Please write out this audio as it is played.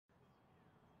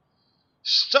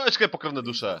Cześć, pokrewne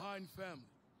dusze!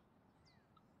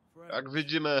 Jak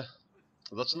widzimy,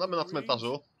 zaczynamy na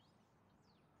cmentarzu.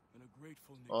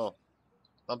 O,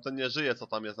 tamten nie żyje, co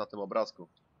tam jest na tym obrazku.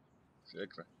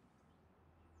 Przykre.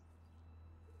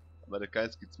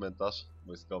 Amerykański cmentarz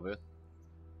wojskowy.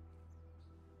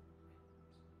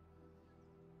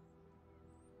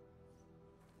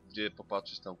 Gdzie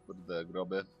popatrzeć tam, kurde,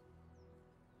 groby.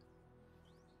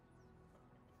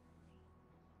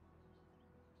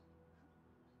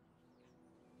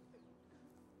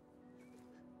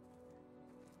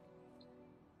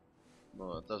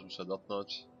 No, ja też muszę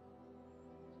dotknąć,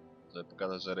 żeby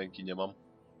pokazać, że ręki nie mam.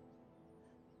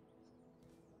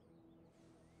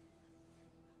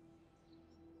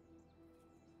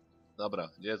 Dobra,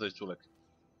 gdzie jest ojczulek?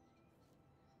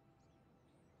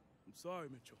 I'm sorry,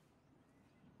 Mitchell.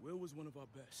 Will was one of our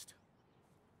best.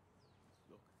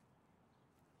 Look,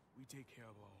 we take care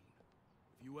of our own.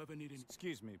 If you ever need any...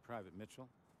 Excuse me, Private Mitchell.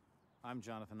 I'm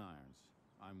Jonathan Irons.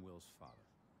 I'm Will's father.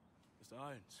 Mr.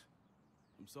 Irons,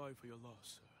 I'm sorry for your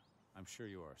loss, sir. I'm sure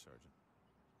you are, Sergeant.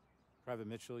 Private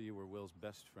Mitchell, you were Will's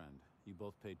best friend. You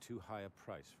both paid too high a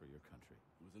price for your country.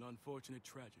 It was an unfortunate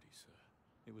tragedy, sir.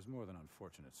 It was more than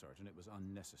unfortunate, Sergeant. It was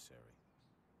unnecessary.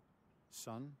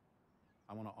 Son,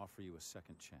 I want to offer you a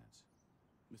second chance.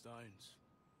 Mr. Irons,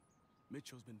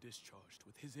 Mitchell's been discharged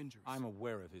with his injuries. I'm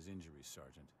aware of his injuries,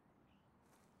 Sergeant.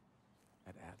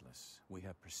 At Atlas, we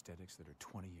have prosthetics that are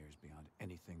 20 years beyond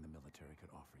anything the military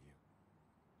could offer you.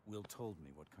 Will told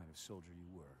me what kind of soldier you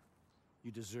were.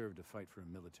 You deserve to fight for a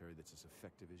military that's as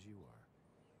effective as you are.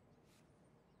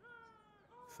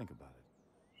 Think about it.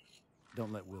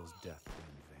 Don't let Will's death be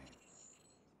in vain.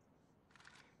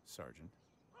 Sergeant.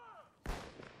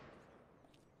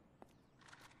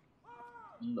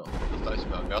 No,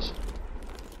 dostaliśmy angaż.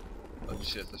 No,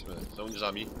 dzisiaj jesteśmy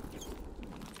żołnierzami.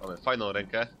 Mamy fajną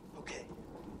rękę. Okay,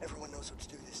 everyone knows what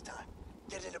to do this time.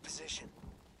 Get into position.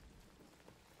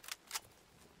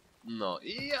 No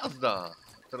i jazda!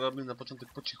 To robimy na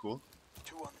początek po cichu.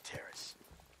 2 on the terrace.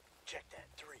 Check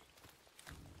that. 3.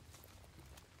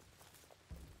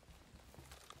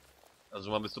 A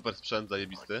że mamy super sprzęt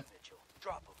zajebisty.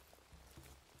 Drop him.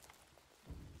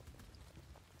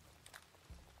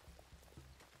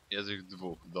 Jest ich 2,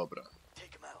 dobra. Take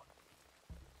him out.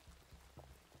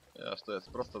 Aż to jest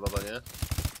proste zadanie.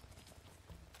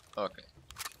 Okej.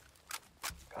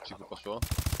 Cicho poszło.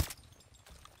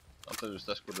 Tamten już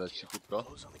też, kurde, cichutko.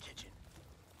 Close on the kitchen.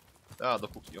 A, do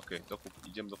kuchni, okej, do kuchni,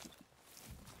 idziemy do kuchni.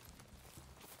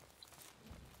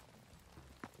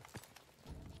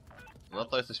 No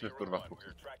to jesteśmy w kurwa w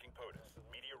kuchni.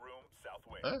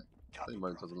 To nie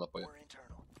mają co za napoje.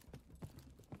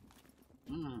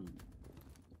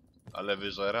 Ale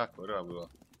wyżera, kurwa była.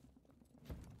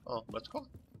 O, mleczko?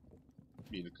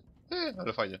 Milk.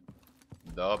 Ale fajnie.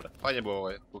 Dobra, fajnie było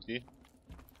w kuchni.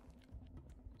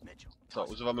 Co,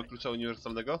 używamy klucza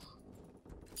uniwersalnego?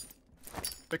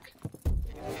 Pyk.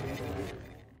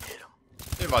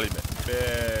 I walimy.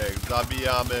 Pyk,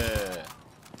 zabijamy.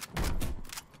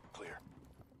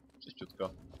 Czyściutko.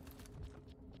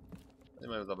 Nie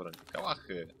mają zabroni.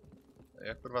 Kałachy.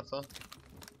 Jak kurwa co?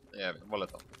 Nie wiem, wolę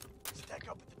to.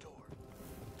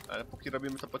 Ale póki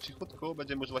robimy to po cichutku,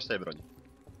 będziemy używać tej broni.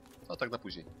 No tak na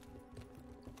później.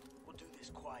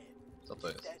 Co to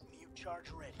jest?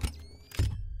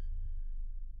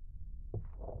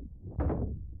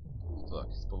 To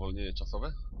jakieś spowolnienie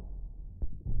czasowe?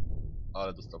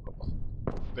 Ale dostał kopa.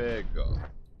 Pygo.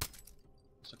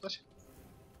 Jeszcze ktoś?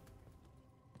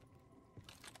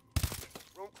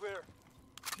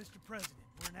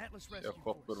 Ja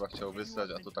chłop kurwa chciał wysłać,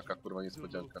 a tu taka kurwa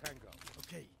niespodzianka.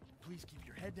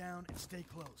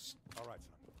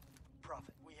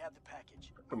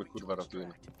 To my kurwa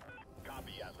ratujemy.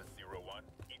 Copy Atlas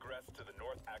 01. Egress to the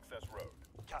north access road.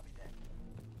 Copy that.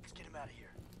 Let's get him out of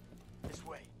here. This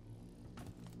way.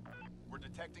 We're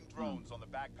detecting drones on the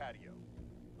back patio.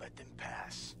 Let them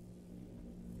pass.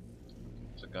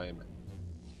 Czekajmy.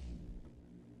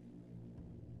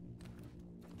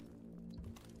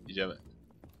 Idziemy.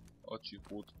 O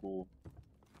cichutku.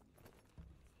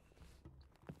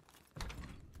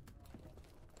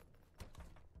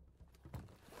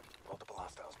 Multiple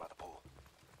hostiles by the pool.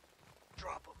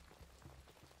 Drop them.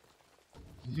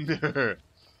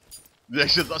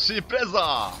 Niech się zacznie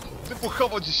impreza!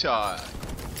 Wybuchowo dzisiaj!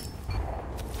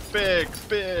 Pyk,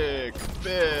 pyk,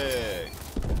 pyk!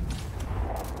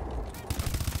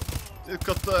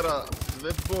 Tylko teraz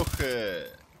wybuchy!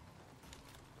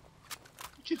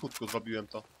 Cichutko zrobiłem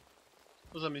to.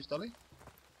 Możemy iść dalej?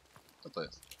 Co to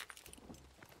jest?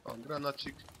 O,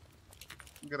 granacik.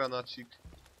 Granacik.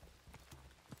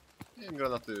 I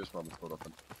granaty już mamy z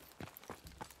powrotem.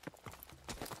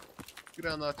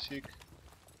 granacik.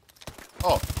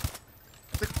 O!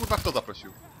 Ty kurwa kto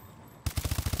zaprosił?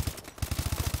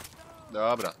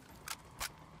 Dobra.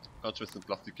 Kończmy z tym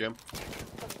plastikiem.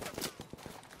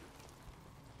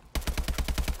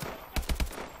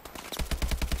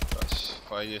 Coś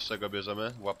fajniejszego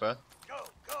bierzemy. Łapę.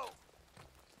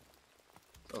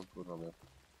 Co kurwa miał?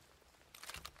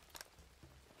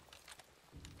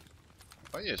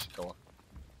 Fajniejszy koła.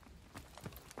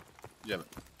 Idziemy.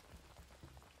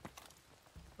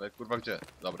 No i kurwa gdzie?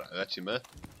 Dobra, lecimy.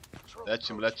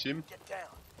 Lecim.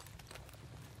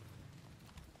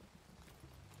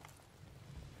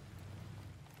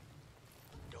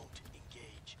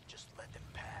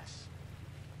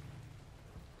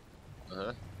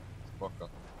 Aha, spoko.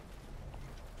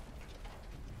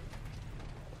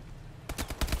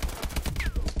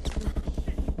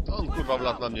 To on kurwa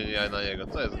wlazł na mnie, nie ja na niego.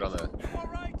 Co jest grane?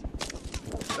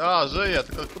 A, żyje,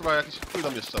 tylko kurwa jakiś chuj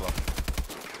do mnie strzela.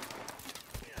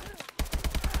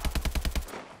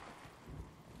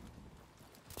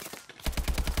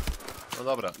 No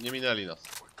dobra, nie minęli nas.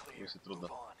 Jest trudno.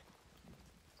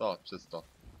 To, czysto.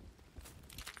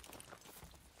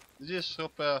 Widzisz,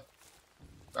 chłopie?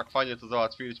 Jak fajnie to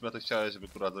załatwiliśmy, a ty chciałeś, żeby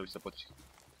kurwa zrobić to po cichu.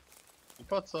 I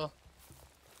po co?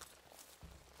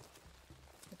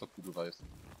 No to kurwa jest.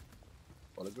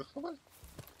 Pole grochowe?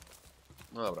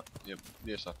 No dobra, nie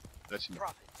miesza. Lecimy.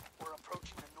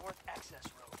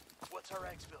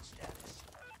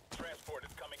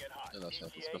 Nie da się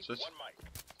na to skoczyć.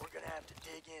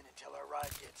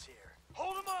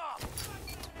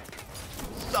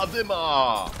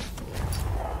 Zadyma!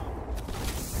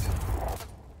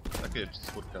 Takie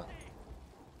czwórka.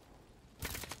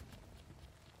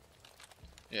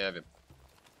 Nie wiem.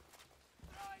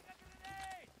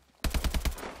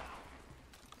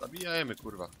 Zabijajmy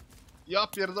kurwa. Ja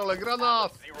pierdolę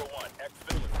granat!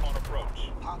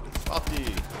 Spadnij!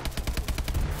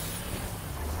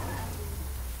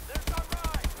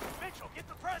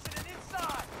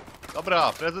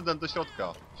 Dobra, prezydent do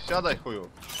środka. Siadaj chuju.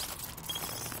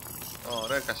 O,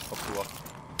 ręka się popsuła.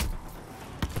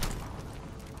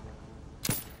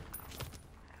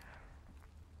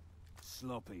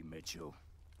 Sloppy, Mitchell.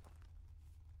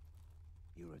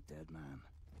 You're a dead man.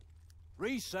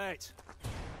 Reset!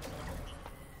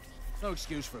 No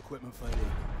excuse for equipment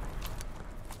failure.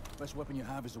 Best weapon you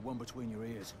have is the one between your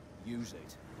ears. Use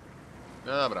it.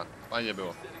 No dobra, fajnie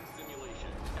było.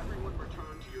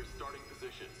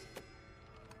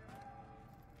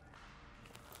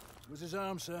 Was his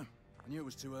arm, sir? I knew it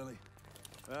was too early.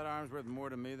 That arm's worth more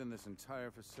to me than this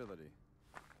entire facility.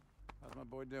 How's my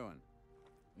boy doing?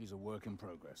 He's a work in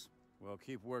progress. Well,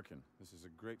 keep working. This is a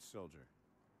great soldier.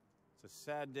 It's a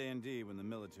sad day indeed when the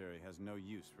military has no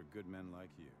use for good men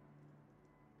like you.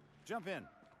 Jump in.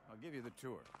 I'll give you the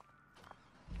tour.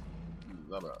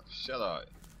 Dobra, siadaj.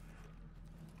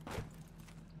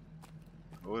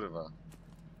 Kurwa.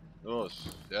 Już,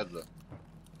 jedzę.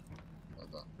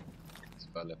 Dobra.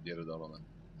 Spele pierdolone.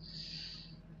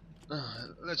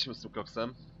 Lecimy z tym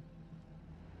koksem.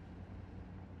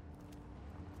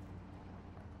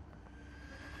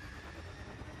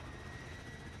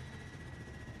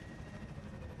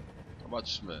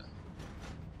 Zobaczmy,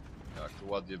 jak to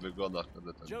ładnie wygląda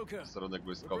wtedy ten sterunek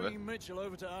wojskowy.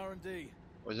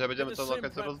 Może będziemy to na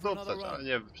końcu rozdupcać, ale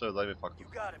nie przewiedzajmy faktów.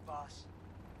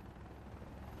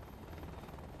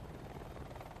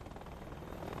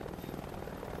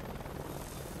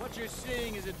 What you're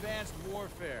seeing is advanced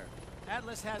warfare.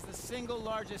 Atlas has the single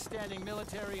largest standing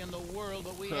military in the world,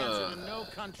 but we answer to no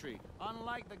country.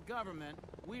 Unlike the government,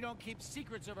 we don't keep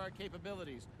secrets of our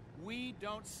capabilities. We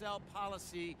don't sell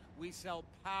policy, we sell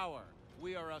power.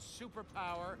 We are a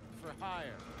superpower for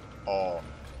hire. O,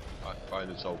 tak,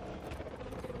 fajny czołg.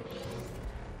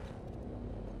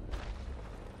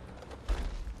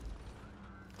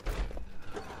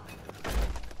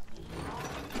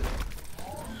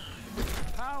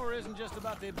 Power isn't just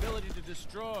about the ability to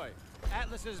destroy.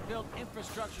 Atlas has built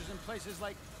infrastructures in places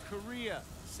like Korea,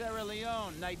 Sierra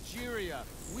Leone, Nigeria.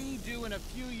 We do in a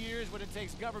few years what it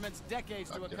takes governments decades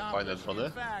to accomplish.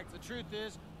 In fact, the truth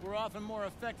is, we're often more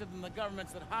effective than the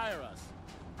governments that hire us.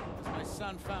 As my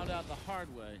son found out the hard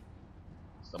way.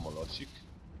 Samolocik.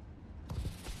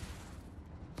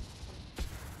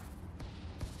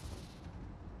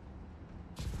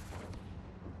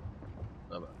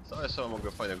 Dobra, co jeszcze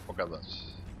mogę fajnego pokazać?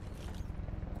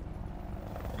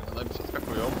 One mi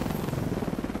przeskakują.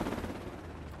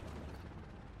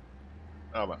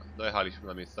 Dobra, dojechaliśmy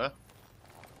na miejsce.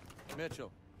 Mitchell,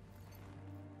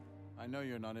 I know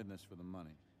you're not in this for the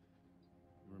money.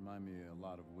 You remind me a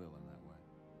lot of Will in that way.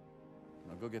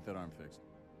 Now go get that arm fixed.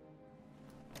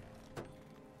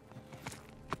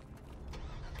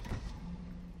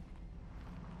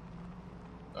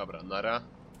 Dobra, nara.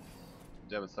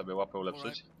 Idziemy sobie łapę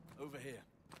ulepszyć. Over here.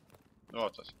 O,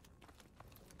 cześć.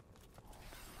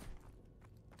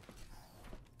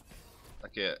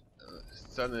 Takie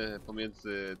sceny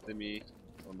pomiędzy tymi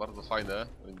są bardzo fajne,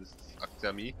 pomiędzy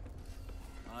akcjami.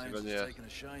 Czego nie...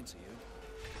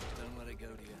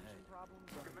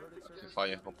 Takie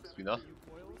fajnie chłopak spina.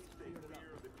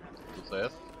 Tu co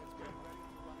jest?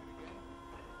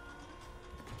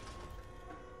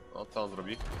 O, co on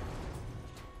zrobi?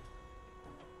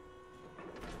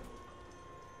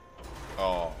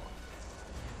 O!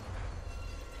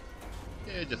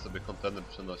 Jedzie sobie kontener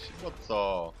przenosi. No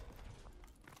co?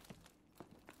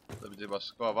 To będzie chyba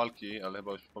szkoła walki, ale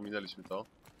chyba już pominęliśmy to.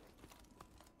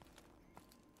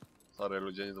 Sorry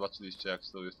ludzie, nie zobaczyliście jak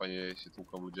sobie fajnie się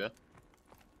tłuką ludzie.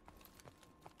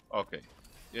 Okej,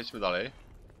 jedźmy dalej.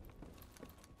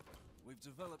 We've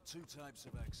developed two types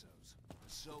of exos,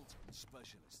 assault and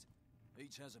specialist.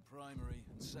 Each has a primary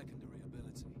and secondary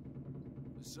ability.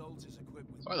 Assault is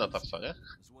equipped with Fajna tarcza, nie?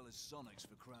 as well as sonics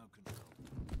for crowd control.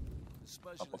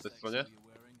 The A po tej specialist stronie? exo you're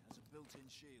wearing has a built-in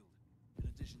shield, in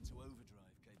addition to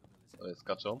overdrive capability. To jest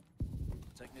kaczą.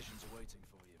 Technicians are waiting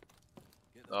for you.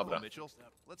 Get the Dobra. Mitchell,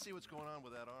 let's see what's going on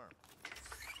with that arm.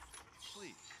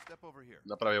 Please, step over here.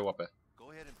 Naprawię łapę.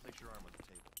 Go ahead and place your arm on the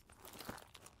table.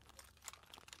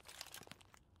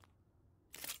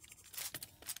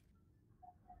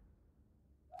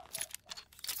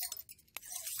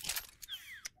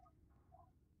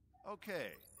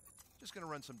 Okay, just gonna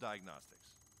run some diagnostics.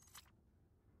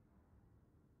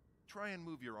 Try and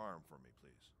move your arm for me,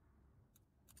 please.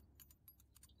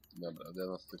 Dobra,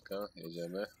 diagnostyka,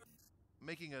 jedziemy.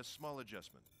 Making a small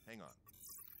adjustment. Hang on.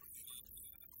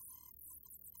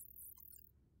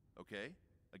 Okay,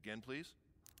 again, please.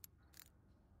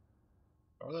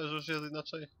 Ale że już jest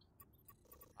inaczej.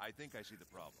 I think I see the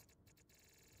problem.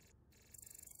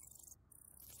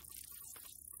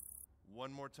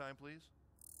 One more time, please.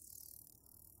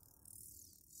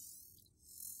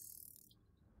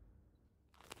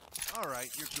 All right,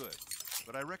 you're good.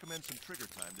 But I recommend some trigger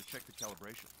time to check the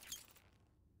calibration.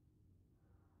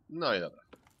 No i dobra.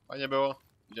 Fajnie było.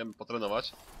 Idziemy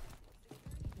potrenować.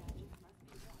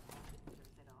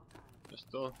 Wiesz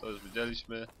tu, to już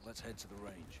widzieliśmy. Let's head to the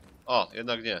range. O,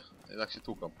 jednak nie. Jednak się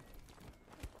tłuką.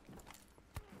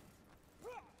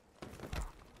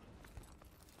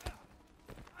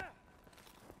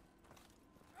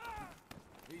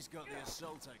 He's got the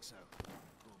assault exo.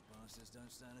 Poor bastards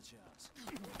don't stand a chance.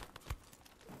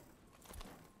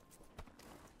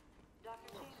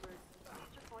 Dr. Chambers,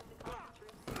 please report the conference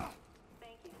room soon.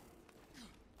 Thank you.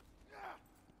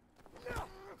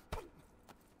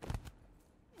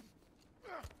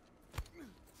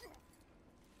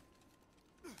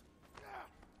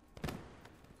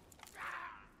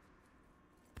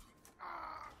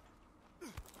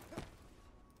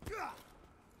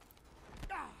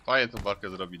 Fajnie tą walkę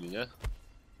zrobili, nie?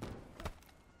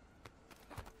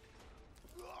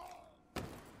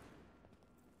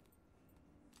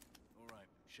 All right,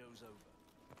 show's over.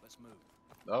 Let's move.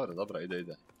 Dobra, dobra,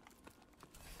 idę.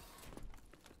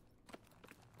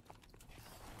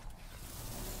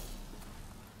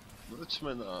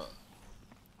 Wróćmy do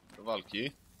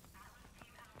walki.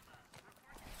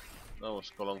 Znowu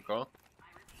szkolonko.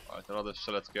 Ale to rady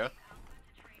strzeleckie.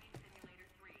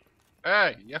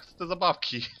 Ej, ja chcę te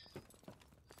zabawki.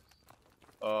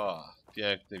 O,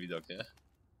 piękny widok, nie?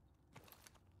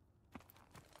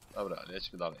 Dobra,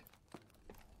 jedźmy dalej.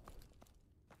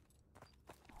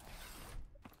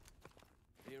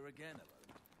 Here again, hello.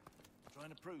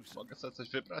 Trying to prove something. Mogę sobie coś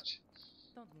wybrać?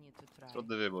 Don't need to try.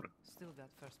 Trudny wybór. Still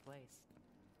got first place.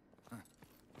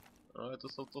 Ale to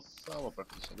są to samo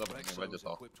praktycznie. Dobra, nie będzie Exo's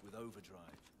to. equipped with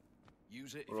overdrive.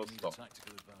 Use it if you Road need stop. a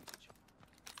tactical advantage.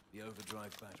 The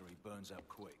overdrive battery burns out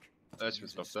quick. Lećmy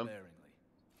z Use it tropem. sparingly.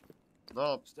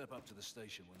 No, Step up to the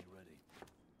station when you're ready.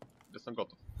 jestem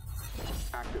gotów.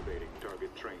 Activating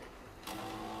target training.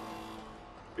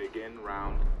 Begin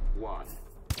round 1.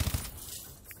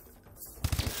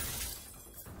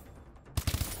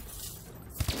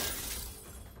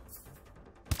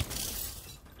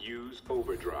 Use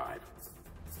overdrive.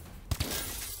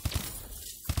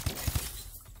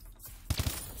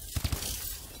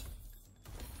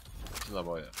 Trzy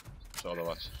naboje.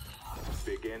 Przeładować.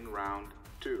 Begin round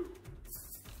 2.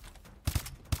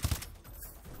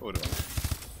 Kurwa.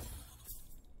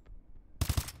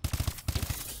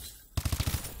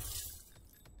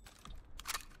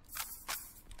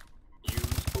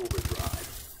 Use overdrive.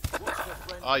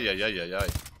 Ajajajajaj.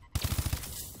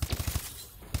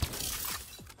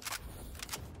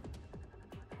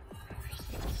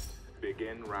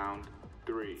 Begin round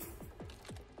 3.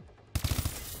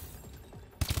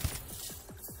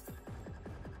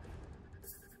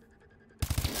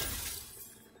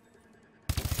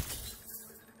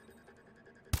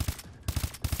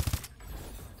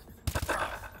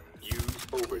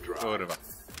 overdrive. Kurwa.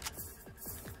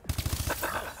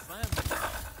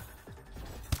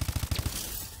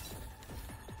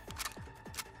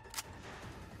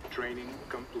 Training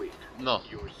complete. No.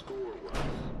 Your score was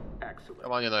excellent.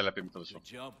 Chyba nie najlepiej mi to wyszło.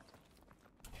 Good job.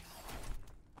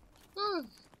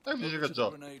 Tak mi się Over to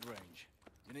job. the grenade range.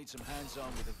 You need some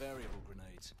hands-on with the variable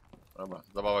grenades. Dobra,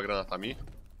 zabawa granatami.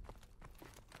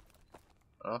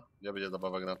 A, gdzie będzie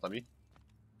zabawa granatami?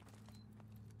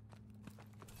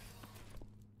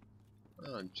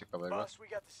 A, nic ciekawego. Boss, we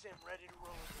got the sim ready to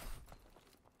roll.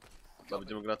 Co,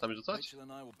 będziemy granatami rzucać? Rachel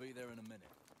and I will be there in a minute.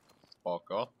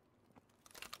 Spoko.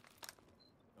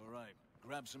 All right,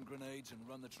 grab some grenades and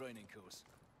run the training course.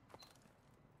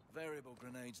 Variable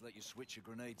grenades let you switch your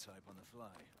grenade type on the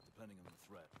fly, depending on the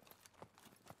threat.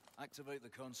 Activate the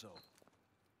console.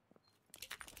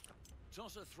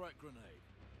 Toss a threat grenade.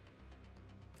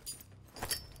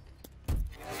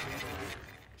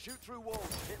 Shoot through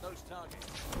walls and hit those targets.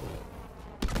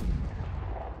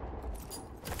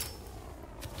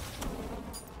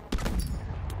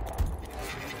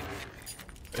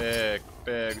 Pyk,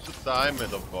 pyk, rzucajmy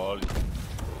do woli.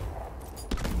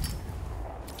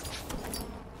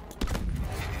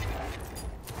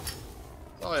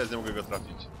 Co jest, nie mogę go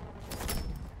trafić.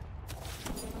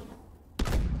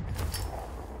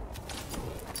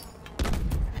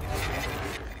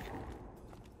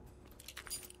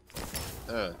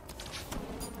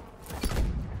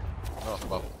 No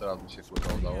chyba teraz mi się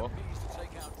kurwa udało.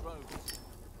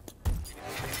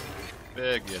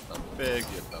 Biegnie tam,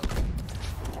 biegnie tam.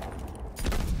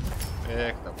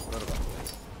 Bieg tam, kurwa.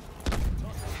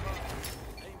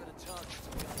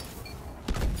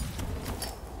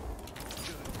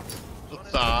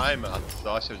 Rzucajmy, a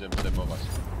co się będziemy przejmować?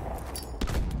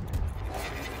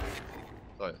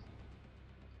 Co jest?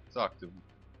 Co aktywny?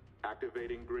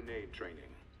 Activating grenade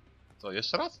training. Co,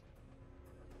 jeszcze raz?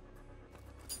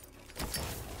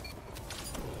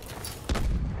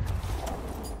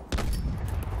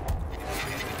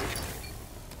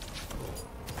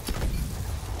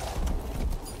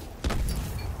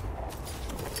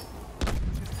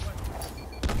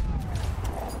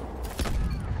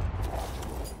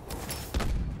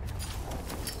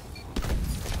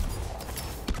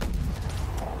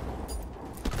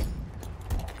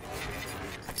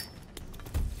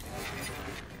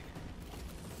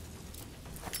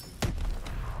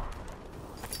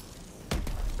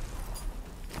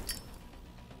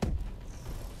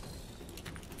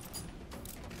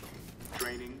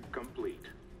 Training complete.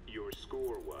 Your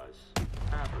score was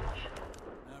average.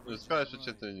 Uzyskałeś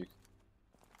przeciętny wynik.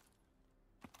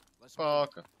 Let's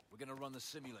Spoko. We're gonna run the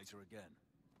simulator again.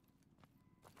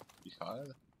 Michał.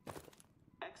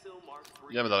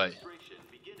 Idziemy dalej.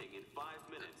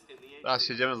 Teraz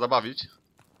się idziemy zabawić.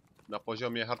 Na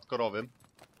poziomie hardkorowym.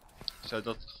 Przed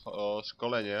o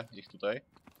szkolenie ich tutaj.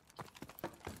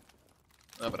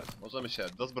 Dobra, możemy się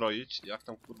dozbroić, jak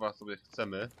tam kurwa sobie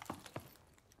chcemy.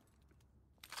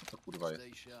 Co to kurwa jest?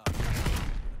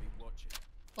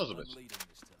 Może być.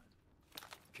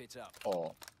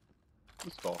 O.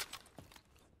 Wszystko.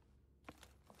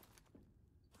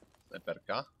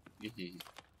 Snajperka. Hihi.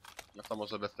 No to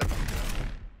może bez tego.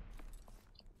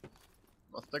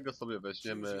 No z tego sobie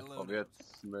weźmiemy,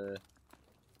 powiedzmy...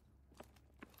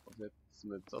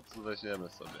 co tu weźmiemy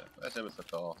sobie? Weźmiemy sobie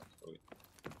to.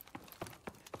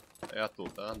 A ja tu,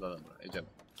 tak? Dobra, jedziemy.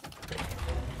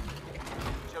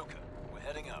 Joker, we're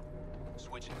heading up.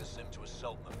 Switching the sim to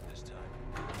assault mode this time.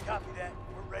 Copy that.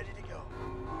 We're ready to go.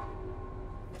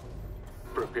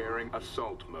 Preparing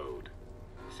assault mode.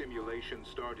 Simulation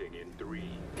starting in 3,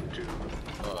 2,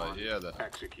 1.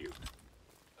 Execute.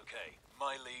 Okay,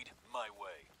 my lead, my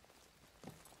way.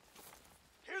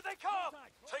 Here they come!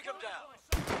 Take them down!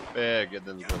 Bieg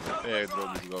jeden z głowy, bieg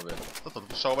drugi z głowy. Co to,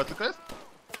 strzałowe tylko jest?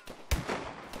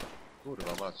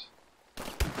 Kurwa mać.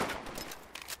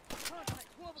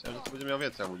 Myślałem, że tu będzie miał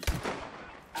więcej amunicji.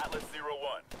 Atlas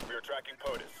 01, we are tracking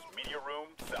POTUS. Media room,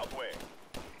 south wing.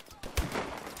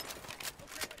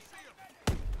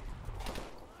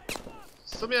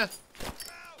 W sumie...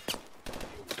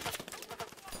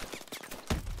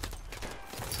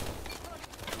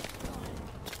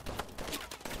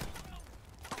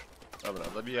 Dobra,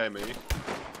 zabijajmy ich.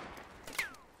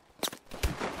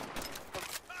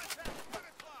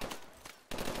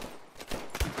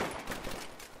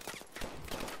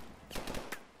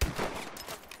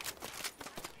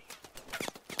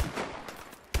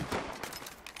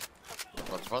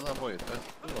 Dwa naboje, to jest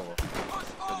chujowo.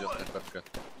 Chodzi o snajperkę.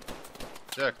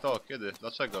 Jak to? Kiedy?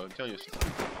 Dlaczego? Gdzie on jeszcze?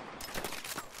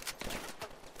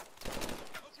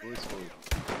 Swój.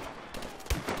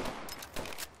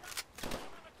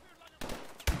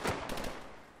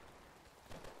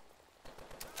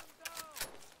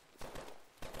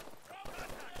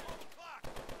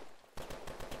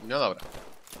 No dobra.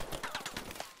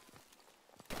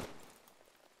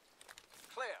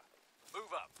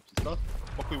 Wszystko?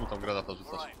 Pokój mu tam granata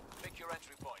rzucasz.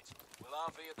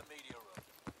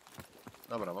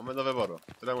 Dobra, mamy do wyboru.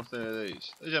 Któremu chcemy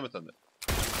iść? Idziemy tędy.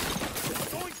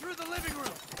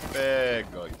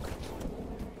 Pego i tak.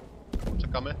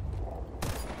 Czekamy.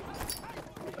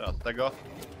 Teraz tego.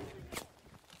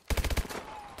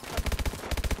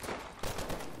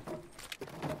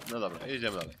 No dobra,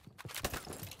 idziemy dalej.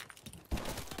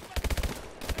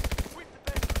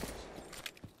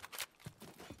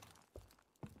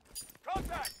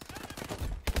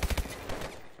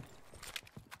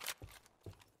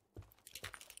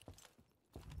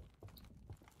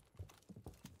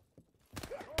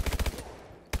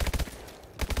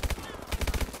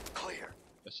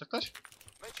 Jeszcze ktoś?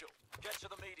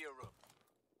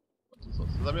 No to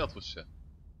co, zamiotwórz się.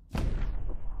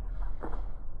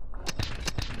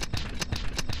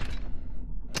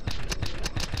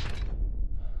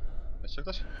 Jeszcze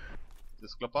ktoś?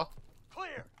 Jest sklepa?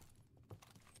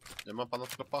 Nie ma pana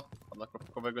sklepa? Pana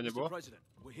kropkowego nie było?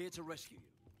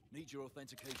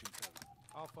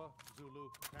 Alpha,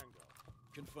 Zulu, Tango.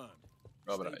 Confirmed.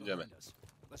 Dobra, idziemy.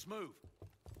 Let's move.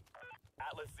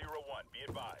 Atlas 01, be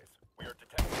advised. We are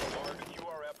detecting a large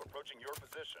QRF approaching your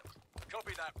position.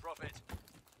 Copy that, Prophet.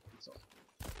 Co?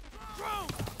 Drone!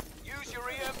 Use your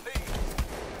EMP.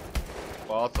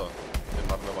 Po co? Nie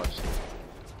marnować.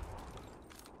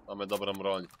 Mamy dobrą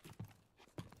broń.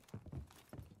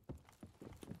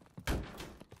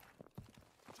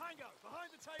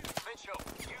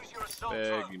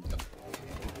 Biegim tam.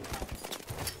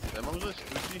 Ja mam żyć?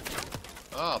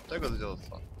 A, tego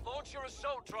dziadostwa.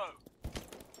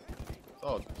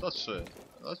 Co? Co 3?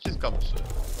 Naciskam 3.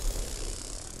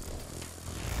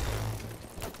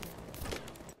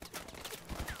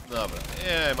 Dobra,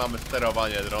 nie mamy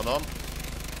sterowanie droną.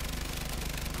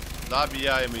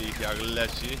 Zabijajmy ich jak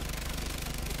leci.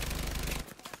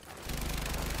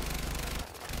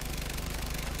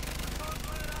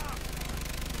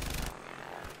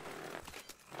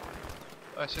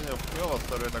 Ja się nie chujowo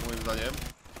steruję, tak moim zdaniem.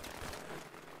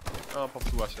 O,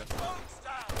 popsuła się.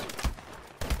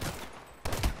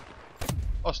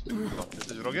 Oż ty kurwa,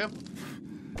 jesteś wrogiem?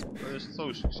 To jest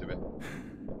sojusznik siebie.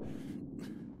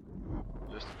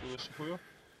 Jest tu jeszcze chuju?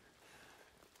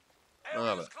 No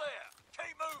dobra.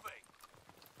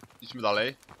 Idźmy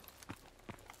dalej.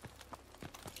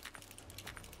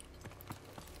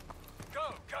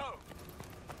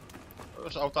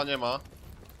 Już auta nie ma.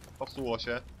 Popsuło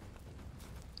się.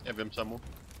 Nie wiem czemu.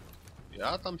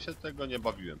 Ja tam się tego nie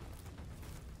bawiłem.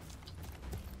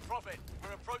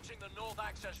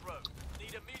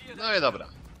 No i dobra.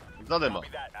 Zadyma.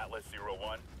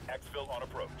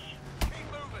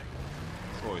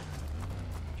 Swój.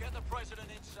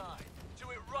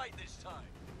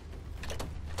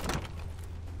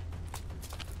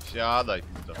 Siadaj,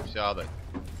 pizdo, siadaj.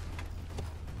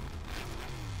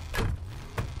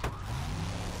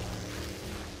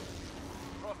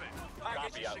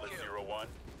 Copy, Atlas 01.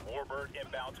 Warbird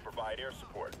inbound to provide air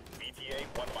support. BTA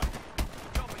 1 month.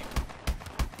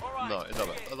 No i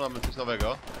dobra, to mamy coś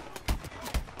nowego.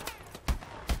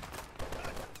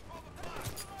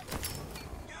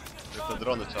 Te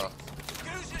drony trzeba.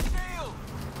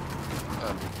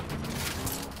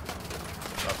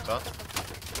 Tarcza.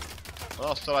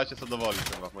 No, strzelajcie co dowoli,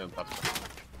 chyba w moją tarczę.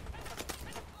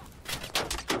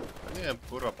 Ja nie wiem,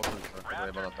 kurwa, po co mi taka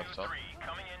jebana tarcza.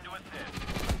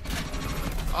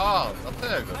 A,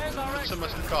 dlatego.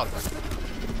 Wytrzymać tylko atak.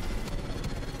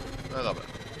 No dobra.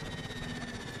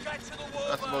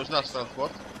 A chyba już nasz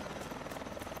transport.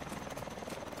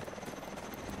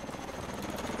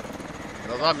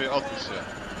 Za nami, otwórz się.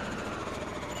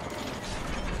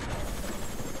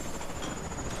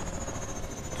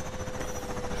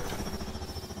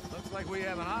 Looks like we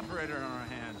have an operator on our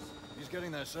hands. He's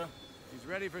getting there, sir. He's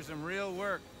ready for some real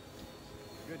work.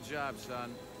 Good job,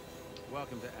 son.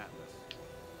 Welcome to Atlas.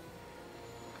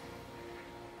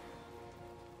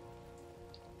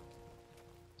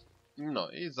 No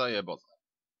i zajeboza.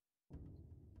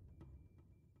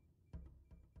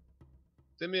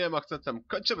 Tym miłym akcentem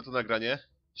kończymy to nagranie.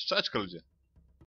 Szczęczkę ludzie.